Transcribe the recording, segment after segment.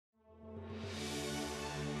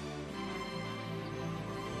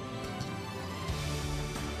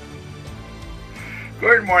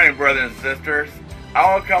Good morning, brothers and sisters.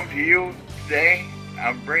 I will come to you today.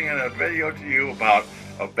 I'm bringing a video to you about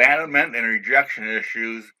abandonment and rejection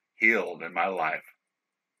issues healed in my life.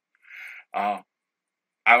 I'm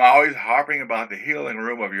always harping about the healing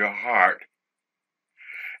room of your heart.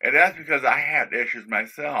 And that's because I had issues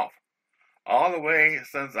myself, all the way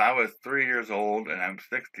since I was 3 years old, and I'm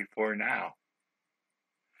 64 now.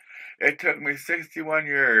 It took me 61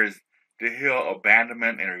 years to heal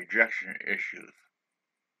abandonment and rejection issues.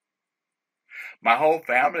 My whole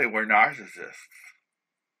family were narcissists.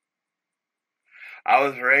 I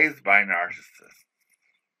was raised by narcissists.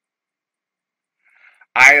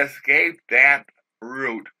 I escaped that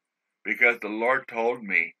route because the Lord told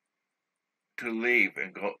me to leave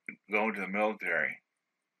and go into the military.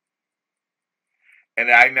 And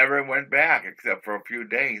I never went back except for a few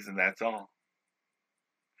days, and that's all.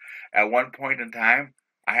 At one point in time,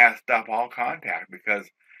 I had to stop all contact because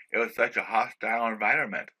it was such a hostile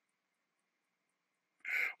environment.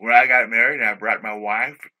 When I got married and I brought my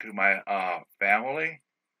wife to my family,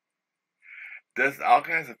 all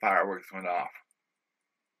kinds of fireworks went off.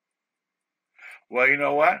 Well, you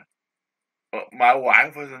know what? My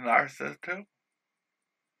wife was a narcissist too.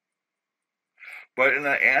 But in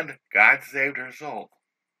the end, God saved her soul.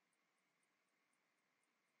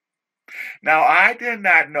 Now, I did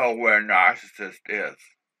not know where a narcissist is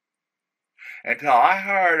until I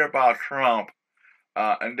heard about Trump,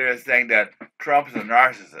 and they're saying that Trump is a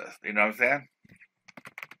narcissist. You know what I'm saying?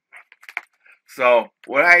 So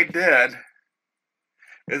what I did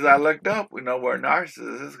is I looked up, where a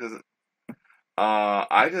narcissist is, because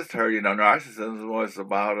I just heard, narcissism was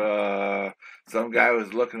about some guy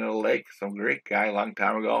was looking at a lake, some Greek guy a long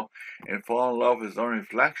time ago, and fall in love with his own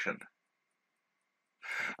reflection.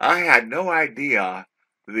 I had no idea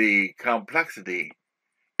the complexity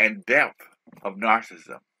and depth of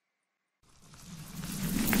narcissism.